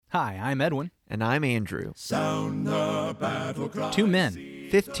Hi, I'm Edwin. And I'm Andrew. Sound the battle cry. 2 men,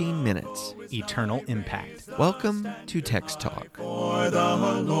 15 minutes. eternal impact. Welcome to Text Talk. For the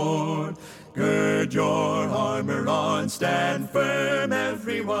Lord, gird your armor on, stand firm,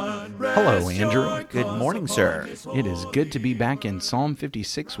 everyone. Hello, Andrew. Good morning, sir. It is good to be back in Psalm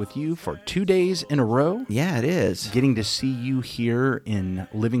 56 with you for 2 days in a row. Yeah, it is. Getting to see you here in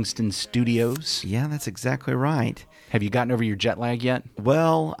Livingston Studios. Yeah, that's exactly right. Have you gotten over your jet lag yet?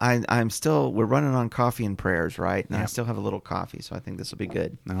 Well, we're running on coffee and prayers, right? And I Yep. still have a little coffee, so I think this will be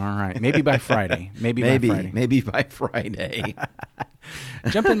good. All right. Maybe by Friday. Maybe by Friday.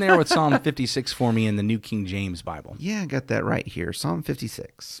 Jump in there with Psalm 56 for me in the New King James Bible. Yeah, I got that right here. Psalm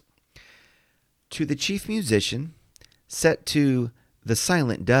 56. To the chief musician, set to the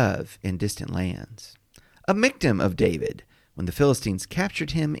silent dove in distant lands, a Michtam of David, when the Philistines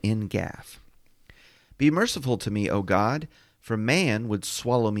captured him in Gath. Be merciful to me, O God, for man would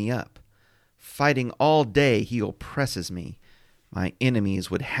swallow me up. Fighting all day, he oppresses me. My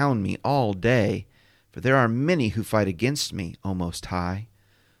enemies would hound me all day, for there are many who fight against me, O Most High.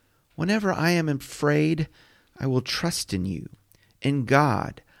 Whenever I am afraid, I will trust in you. In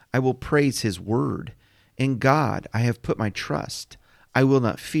God, I will praise his word. In God, I have put my trust. I will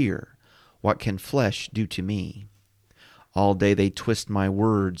not fear. What can flesh do to me? All day they twist my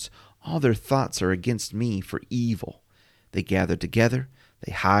words. All their thoughts are against me for evil. They gather together,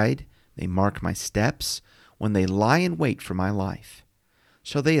 they hide, they mark my steps, when they lie in wait for my life.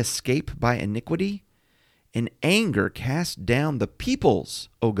 Shall they escape by iniquity? In anger cast down the peoples,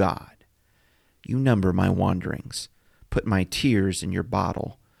 O God. You number my wanderings. Put my tears in your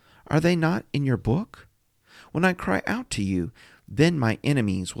bottle. Are they not in your book? When I cry out to you, then my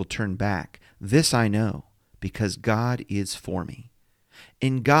enemies will turn back. This I know, because God is for me.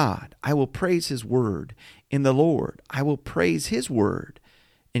 In God, I will praise his word. In the Lord, I will praise his word.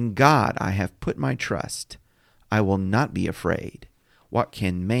 In God, I have put my trust. I will not be afraid. What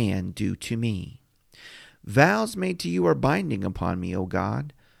can man do to me? Vows made to you are binding upon me, O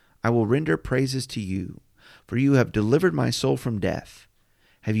God. I will render praises to you, for you have delivered my soul from death.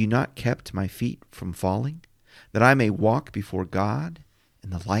 Have you not kept my feet from falling, that I may walk before God in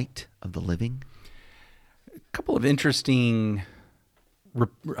the light of the living? A couple of interesting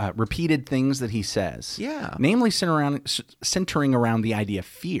repeated things that he says. Yeah. Namely centering around the idea of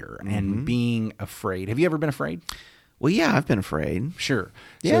fear and being afraid. Have you ever been afraid? Well, yeah, I've been afraid. Sure.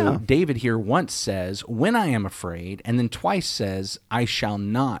 Yeah. So David here once says, when I am afraid, and then twice says, I shall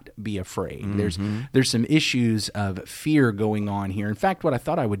not be afraid. There's some issues of fear going on here. In fact, what I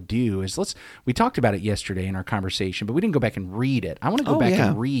thought I would do is we talked about it yesterday in our conversation, but we didn't go back and read it. I want to go back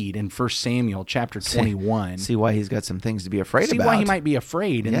and read in 1 Samuel chapter 21. See why he's got some things to be afraid about. See why he might be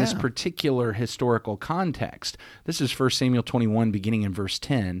afraid in this particular historical context. This is 1 Samuel 21, beginning in verse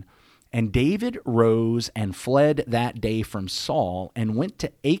 10. And David rose and fled that day from Saul and went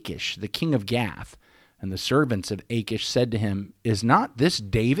to Achish, the king of Gath. And the servants of Achish said to him, Is not this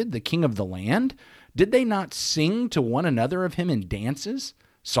David, the king of the land? Did they not sing to one another of him in dances?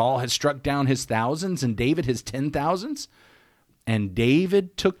 Saul had struck down his thousands and David his 10,000s. And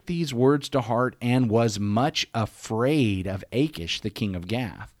David took these words to heart and was much afraid of Achish, the king of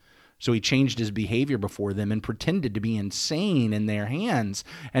Gath. So he changed his behavior before them and pretended to be insane in their hands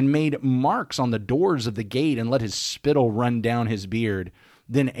and made marks on the doors of the gate and let his spittle run down his beard.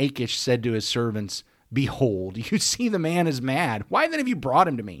 Then Achish said to his servants, Behold, you see the man is mad. Why then have you brought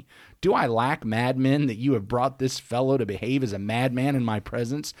him to me? Do I lack madmen that you have brought this fellow to behave as a madman in my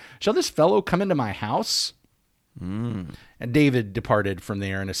presence? Shall this fellow come into my house? And David departed from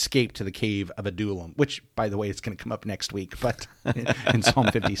there and escaped to the cave of Adullam, which, by the way, is going to come up next week, but in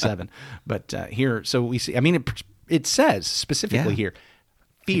Psalm 57. But here, so we see, it says specifically here,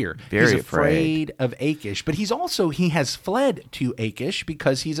 fear. Very he's afraid of Achish, but he has fled to Achish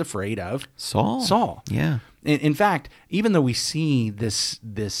because he's afraid of Saul. Yeah. In fact, even though we see this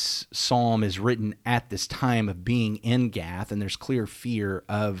psalm is written at this time of being in Gath, and there's clear fear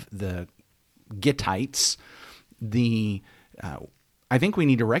of the Gittites, I think we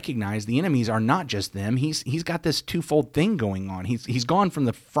need to recognize the enemies are not just them. He's got this twofold thing going on. He's gone from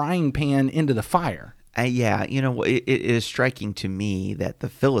the frying pan into the fire. It is striking to me that the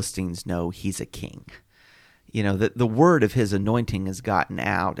Philistines know he's a king. The word of his anointing has gotten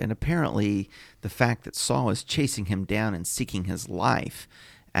out, and apparently the fact that Saul is chasing him down and seeking his life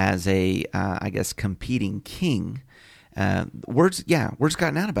as a, competing king, word's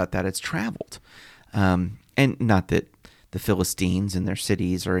gotten out about that. It's traveled. And not that the Philistines and their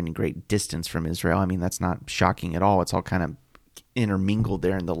cities are any great distance from Israel. That's not shocking at all. It's all kind of intermingled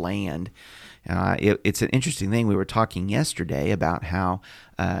there in the land. It's an interesting thing. We were talking yesterday about how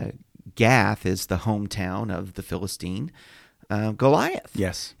Gath is the hometown of the Philistine Goliath.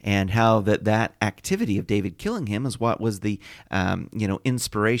 Yes. And how that activity of David killing him is what was the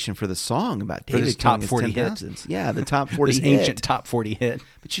inspiration for the song about David this killing top 40 his hit. 10,000s. Yeah, the top 40 This hit. ancient top 40 hit.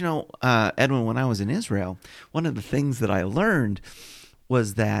 But Edwin, when I was in Israel, one of the things that I learned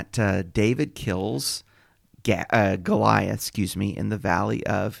was that David kills Goliath, in the valley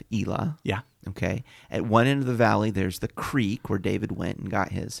of Elah. Yeah. Okay. At one end of the valley, there's the creek where David went and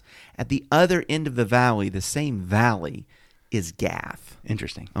got his. At the other end of the valley, the same valley, is Gath.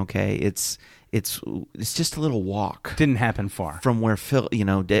 Interesting. Okay. It's just a little walk. Didn't happen far. From where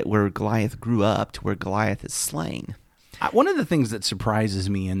where Goliath grew up to where Goliath is slain. One of the things that surprises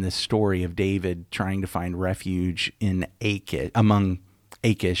me in this story of David trying to find refuge in among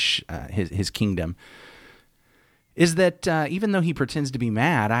Achish, his kingdom, is that even though he pretends to be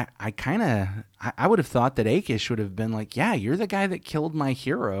mad, I would have thought that Achish would have been like, yeah, you're the guy that killed my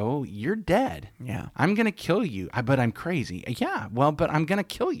hero. You're dead. Yeah. I'm going to kill you. But I'm crazy. Yeah, well, but I'm going to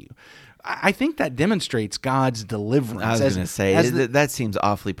kill you. I think that demonstrates God's deliverance. I was going to say, that seems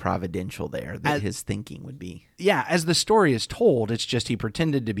awfully providential there, that his thinking would be. Yeah, as the story is told, it's just he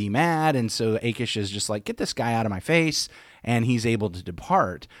pretended to be mad, and so Achish is just like, get this guy out of my face, and he's able to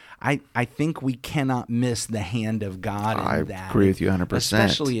depart. I think we cannot miss the hand of God in that. I agree with you 100%.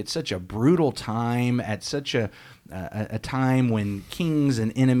 Especially at such a brutal time, at such a time when kings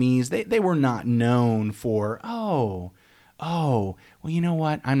and enemies, they were not known for, well, you know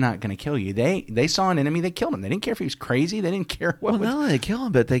what? I'm not going to kill you. They saw an enemy, they killed him. They didn't care if he was crazy. They didn't care what. Well, not only they killed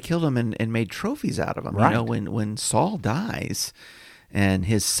him, but they killed him and made trophies out of him. Right. When Saul dies, and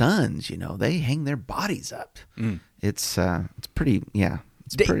his sons, they hang their bodies up. It's pretty. Yeah.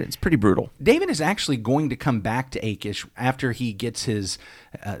 It's pretty brutal. David is actually going to come back to Achish after he gets his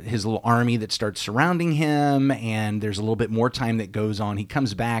little army that starts surrounding him, and there's a little bit more time that goes on. He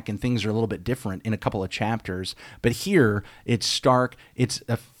comes back, and things are a little bit different in a couple of chapters. But here, it's stark. It's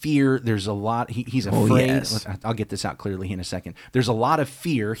a fear. There's a lot. He's afraid. Yes. I'll get this out clearly in a second. There's a lot of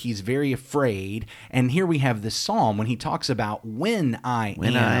fear. He's very afraid. And here we have this psalm when he talks about when I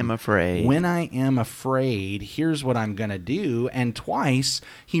am afraid. When I am afraid, here's what I'm going to do. And twice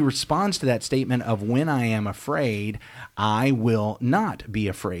he responds to that statement of when I am afraid, I will not be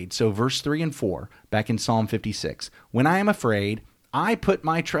afraid. So verse 3 and 4, back in Psalm 56, when I am afraid, I put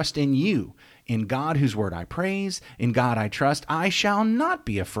my trust in you. In God whose word I praise, in God I trust, I shall not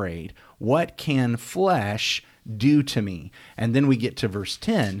be afraid. What can flesh do to me? And then we get to verse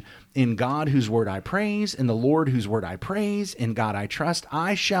 10, in God whose word I praise, in the Lord whose word I praise, in God I trust,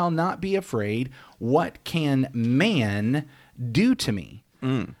 I shall not be afraid. What can man do to me?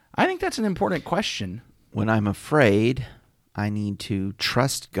 I think that's an important question. When I'm afraid, I need to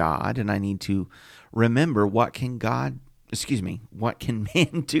trust God, and I need to remember what can man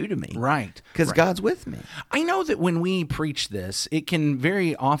do to me? Right. Because God's with me. I know that when we preach this, it can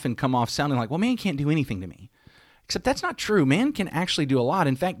very often come off sounding like, well, man can't do anything to me. Except that's not true. Man can actually do a lot.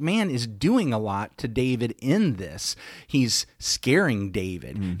 In fact, man is doing a lot to David in this. He's scaring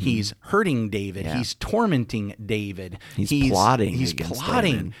David. Mm-hmm. He's hurting David. Yeah. He's tormenting David. He's plotting. He's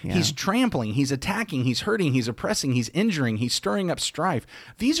plotting. Yeah. He's trampling. He's attacking. He's hurting. He's oppressing. He's injuring. He's stirring up strife.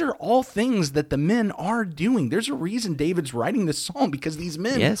 These are all things that the men are doing. There's a reason David's writing this psalm, because these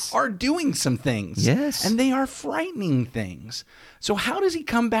men are doing some things. Yes. And they are frightening things. So how does he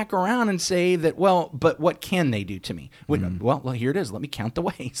come back around and say that, well, but what can they do to me? Well, here it is. Let me count the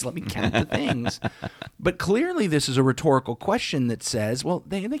ways. Let me count the things. But clearly this is a rhetorical question that says, well,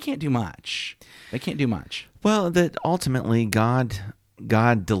 they can't do much. They can't do much. Well, that ultimately God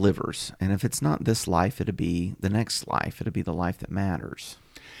delivers. And if it's not this life, it'll be the next life. It'll be the life that matters.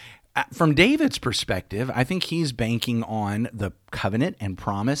 From David's perspective, I think he's banking on the covenant and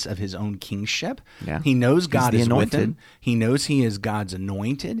promise of his own kingship. Yeah. He knows God is with him. He knows he is God's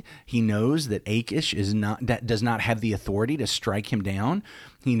anointed. He knows that Achish does not have the authority to strike him down.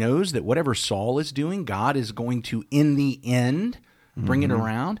 He knows that whatever Saul is doing, God is going to, in the end, bring it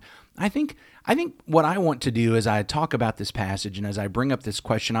around. I think what I want to do as I talk about this passage and as I bring up this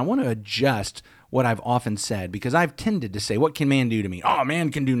question, I want to adjust what I've often said, because I've tended to say, what can man do to me? Oh, man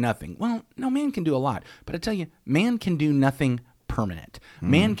can do nothing. Well, no, man can do a lot. But I tell you, man can do nothing permanent.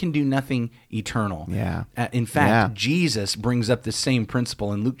 Man can do nothing eternal. Yeah. In fact, Jesus brings up the same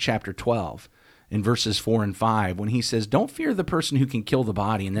principle in Luke chapter 12. In verses 4 and 5, when he says, don't fear the person who can kill the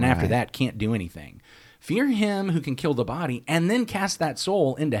body, and then after that can't do anything. Fear him who can kill the body, and then cast that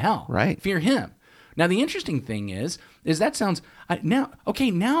soul into hell. Right. Fear him. Now, the interesting thing is that sounds, now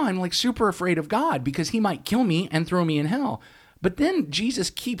I'm like super afraid of God because he might kill me and throw me in hell. But then Jesus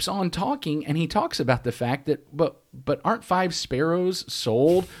keeps on talking, and he talks about the fact that, but aren't 5 sparrows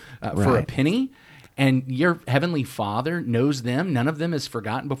sold for a penny? And your heavenly Father knows them. None of them is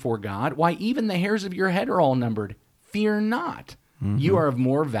forgotten before God. Why, even the hairs of your head are all numbered. Fear not. You are of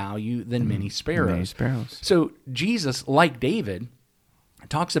more value than many sparrows. Many sparrows. So Jesus, like David,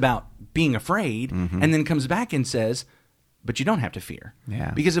 talks about being afraid, and then comes back and says, but you don't have to fear.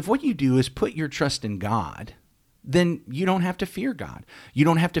 Yeah. Because if what you do is put your trust in God, then you don't have to fear God. You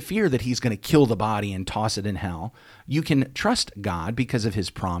don't have to fear that he's going to kill the body and toss it in hell. You can trust God because of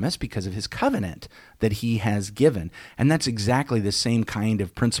his promise, because of his covenant that he has given. And that's exactly the same kind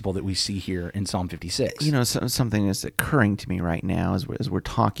of principle that we see here in Psalm 56. You know, something is occurring to me right now as we're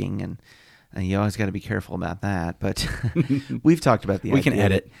talking, and you always got to be careful about that. But we've talked about the We idea can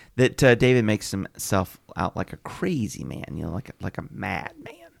edit. that David makes himself out like a crazy man, like a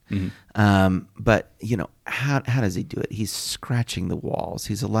madman. But how does he do it? He's scratching the walls.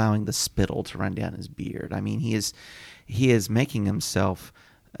 He's allowing the spittle to run down his beard. I mean, he is making himself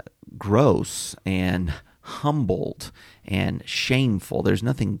gross and humbled and shameful. There's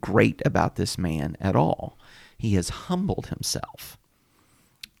nothing great about this man at all. He has humbled himself.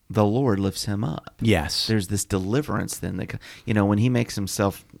 The Lord lifts him up. Yes. There's this deliverance then that, when he makes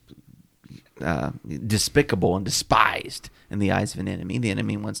himself despicable and despised in the eyes of an enemy, the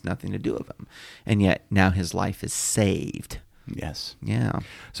enemy wants nothing to do with him. And yet now his life is saved. Yes. Yeah.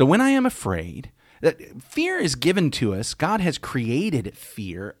 So when I am afraid, that fear is given to us. God has created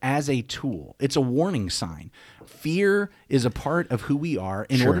fear as a tool. It's a warning sign. Fear is a part of who we are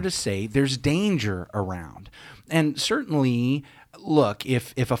in order to say there's danger around. And certainly, look,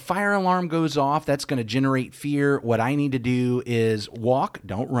 if a fire alarm goes off, that's going to generate fear. What I need to do is walk,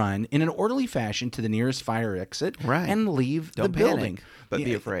 don't run, in an orderly fashion to the nearest fire exit and leave the building. But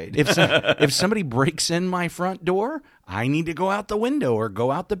be afraid. If somebody breaks in my front door, I need to go out the window or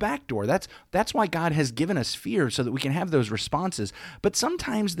go out the back door. That's why God has given us fear, so that we can have those responses. But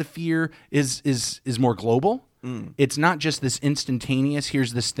sometimes the fear is more global. It's not just this instantaneous,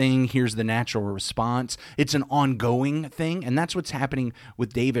 here's this thing, here's the natural response. It's an ongoing thing, and that's what's happening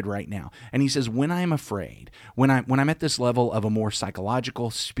with David right now. And he says, when I am afraid, when I'm at this level of a more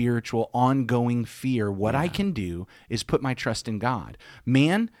psychological, spiritual, ongoing fear, what I can do is put my trust in God.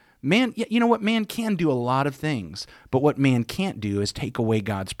 Man, you know what? Man can do a lot of things, but what man can't do is take away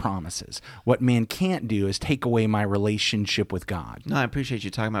God's promises. What man can't do is take away my relationship with God. No, I appreciate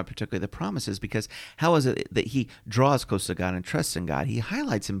you talking about particularly the promises, because how is it that he draws close to God and trusts in God? He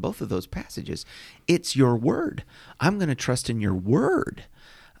highlights in both of those passages, it's your word. I'm going to trust in your word.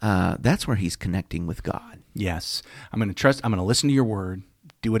 That's where he's connecting with God. Yes. I'm going to listen to your word,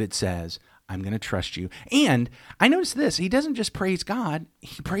 do what it says. I'm going to trust you. And I notice this. He doesn't just praise God.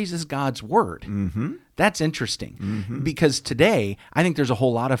 He praises God's word. That's interesting because today I think there's a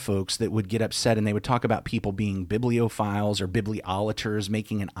whole lot of folks that would get upset and they would talk about people being bibliophiles or bibliolaters,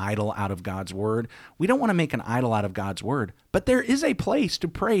 making an idol out of God's word. We don't want to make an idol out of God's word, but there is a place to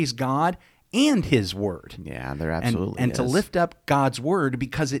praise God and his word. Yeah, there absolutely and is. to lift up God's word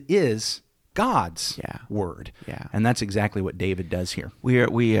because it is God's word. Yeah. And that's exactly what David does here. We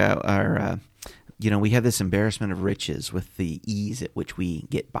have this embarrassment of riches with the ease at which we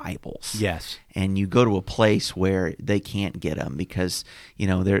get Bibles. Yes. And you go to a place where they can't get them because,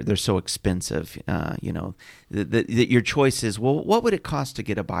 they're so expensive. Your choice is, well, what would it cost to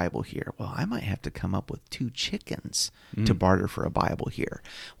get a Bible here? Well, I might have to come up with 2 chickens to barter for a Bible here.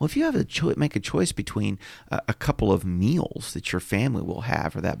 Well, if you have to make a choice between a couple of meals that your family will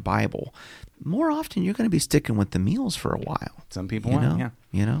have or that Bible, more often you're going to be sticking with the meals for a while. Some people want,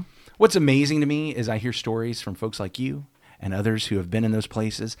 yeah. What's amazing to me is I hear stories from folks like you and others who have been in those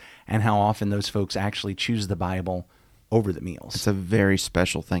places and how often those folks actually choose the Bible over the meals. It's a very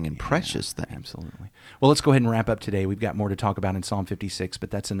special thing and precious thing. Absolutely. Well, let's go ahead and wrap up today. We've got more to talk about in Psalm 56,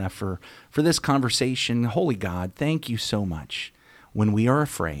 but that's enough for this conversation. Holy God, thank you so much. When we are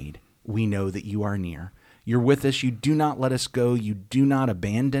afraid, we know that you are near. You're with us. You do not let us go. You do not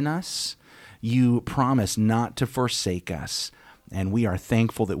abandon us. You promise not to forsake us. And we are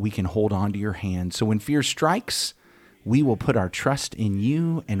thankful that we can hold on to your hand. So when fear strikes, we will put our trust in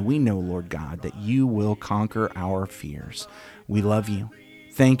you, and we know, Lord God, that you will conquer our fears. We love you.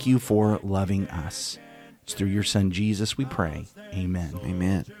 Thank you for loving us. It's through your Son, Jesus, we pray. Amen.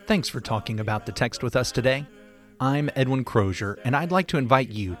 Amen. Thanks for talking about the text with us today. I'm Edwin Crozier, and I'd like to invite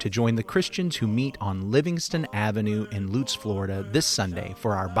you to join the Christians who meet on Livingston Avenue in Lutz, Florida this Sunday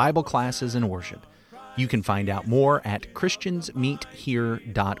for our Bible classes and worship. You can find out more at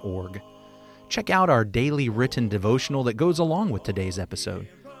christiansmeethere.org. Check out our daily written devotional that goes along with today's episode.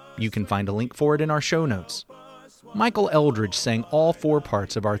 You can find a link for it in our show notes. Michael Eldridge sang all 4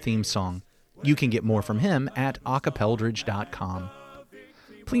 parts of our theme song. You can get more from him at acapeldridge.com.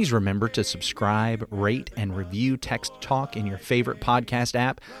 Please remember to subscribe, rate, and review Text Talk in your favorite podcast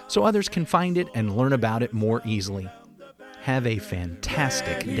app so others can find it and learn about it more easily. Have a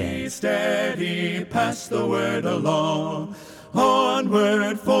fantastic day. Steady, pass the word along.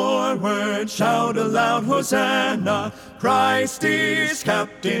 Onward, forward, shout aloud, Hosanna. Christ is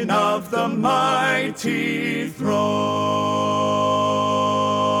captain of the mighty throne.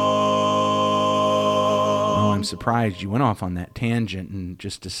 I'm surprised you went off on that tangent and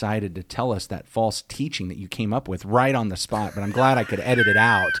just decided to tell us that false teaching that you came up with right on the spot, but I'm glad I could edit it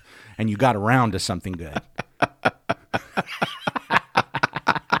out and you got around to something good.